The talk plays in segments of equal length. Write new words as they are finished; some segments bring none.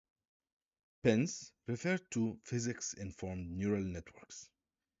PINs refer to physics-informed neural networks.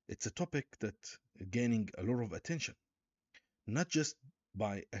 It's a topic that's gaining a lot of attention, not just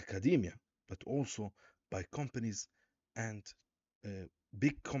by academia, but also by companies and uh,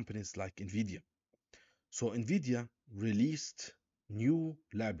 big companies like NVIDIA. So NVIDIA released new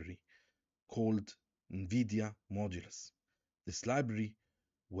library called NVIDIA Modulus. This library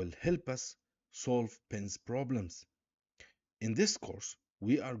will help us solve PINs problems. In this course,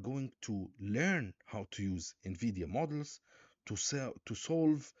 we are going to learn how to use NVIDIA models to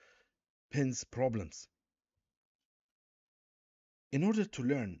solve PINs problems. In order to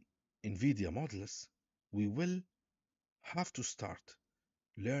learn NVIDIA models, we will have to start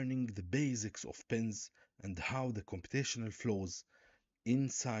learning the basics of PINs and how the computational flows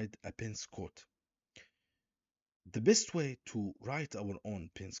inside a PINs code. The best way to write our own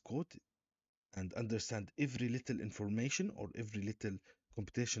PINs code and understand every little information or every little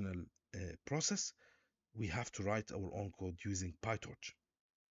computational process, we have to write our own code using PyTorch.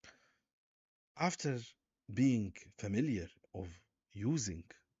 After being familiar of using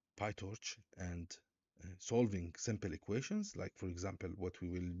PyTorch and solving simple equations, like for example, what we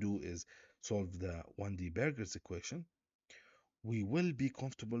will do is solve the 1D Burgers equation, we will be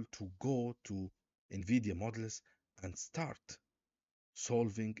comfortable to go to NVIDIA models and start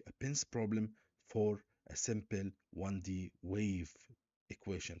solving a PINs problem for a simple 1D wave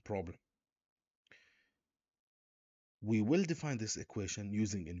equation problem. We will define this equation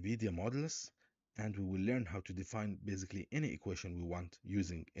using NVIDIA Modulus, and we will learn how to define basically any equation we want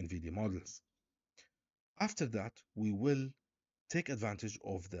using NVIDIA Modulus. After that, we will take advantage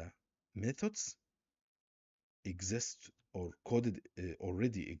of the methods exist or coded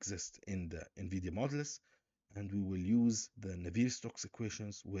already exist in the NVIDIA Modulus, and we will use the Navier-Stokes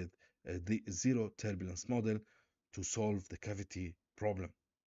equations with the zero turbulence model to solve the cavity problem.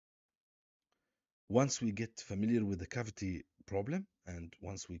 Once we get familiar with the cavity problem and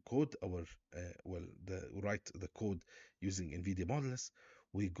once we code our write the code using NVIDIA Modulus,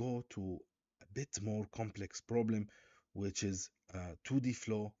 we go to a bit more complex problem, which is a 2D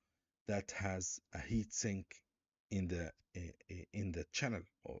flow that has a heat sink in the channel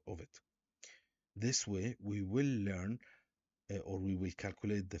of it. This way, we will learn or we will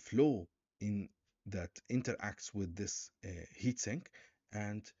calculate the flow in that interacts with this heatsink,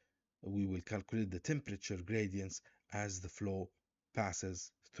 and we will calculate the temperature gradients as the flow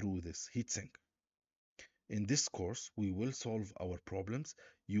passes through this heatsink. In this course, we will solve our problems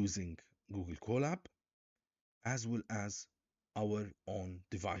using Google Colab as well as our own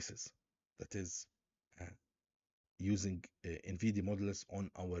devices, that is using NVIDIA Modulus on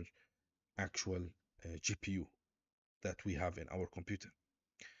our actual GPU that we have in our computer.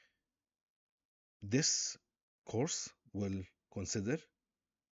 This course will consider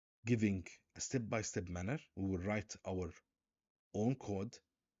giving a step-by-step manner. We will write our own code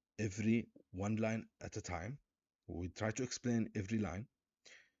every one line at a time. We try to explain every line,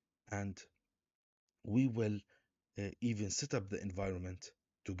 and we will even set up the environment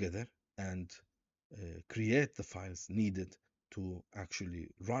together and create the files needed to actually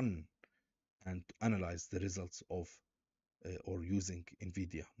run and analyze the results of or using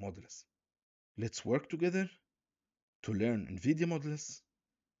NVIDIA Modulus. Let's work together to learn NVIDIA Modulus,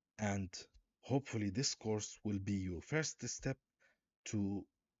 and hopefully this course will be your first step to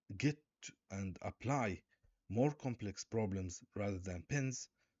get and apply more complex problems rather than PINs,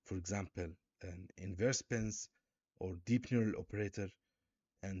 for example, an inverse PINs or deep neural operator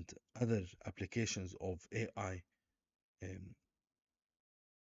and other applications of AI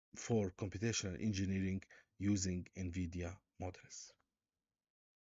for computational engineering using NVIDIA Modulus.